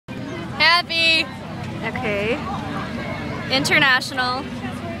Happy. Okay. International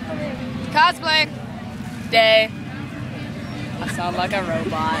Cosplay Day. I sound like a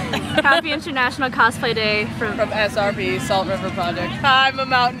robot. Happy International Cosplay Day from S.R.P. Salt River Project. I'm a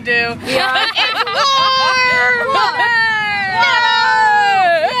Mountain Dew. Yeah. It's warm!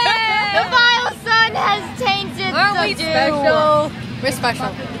 The vile sun has tainted Aren't we special? We're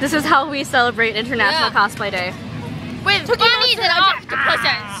special. This is how we celebrate International Cosplay Day. with bunnies and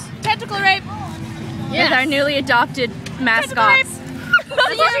octopuses. Tentacle rape. With our newly adopted mascots.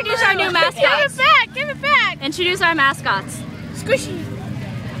 Let's introduce our new mascots. Give it back. Give it back. Introduce our mascots. Squishy.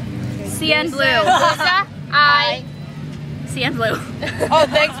 CN Blue. Lisa, I. CN Blue. Oh,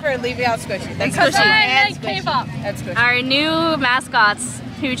 thanks for leaving out Squishy. Thanks Squishy. And K-pop. And Squishy. Our new mascots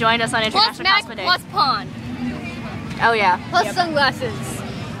who joined us on International Cosplay Day. Plus Pawn. Oh yeah. Plus sunglasses.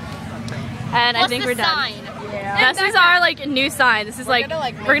 And Plus I think the we're done. sign. Yeah. This is our new sign. This is we're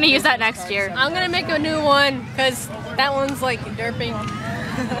gonna use that next year. I'm gonna make a new one because that one's like derping.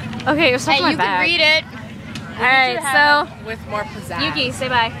 Okay, you're stuff in Hey, my you bag. can read it. All right, so With more pizzazz. Yuki, say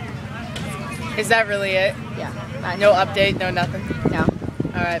bye. Is that really it? Yeah. Bye. No update, no nothing? No.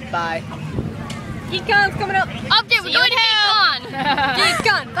 Alright, bye. GeekCon's coming up. Update, we're going to GeekCon.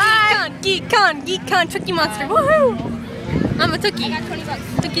 GeekCon, GeekCon, GeekCon, GeekCon, Cookie Monster. Woohoo! I'm a Tookie. I got $20.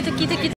 Tookie, Tookie, Tookie.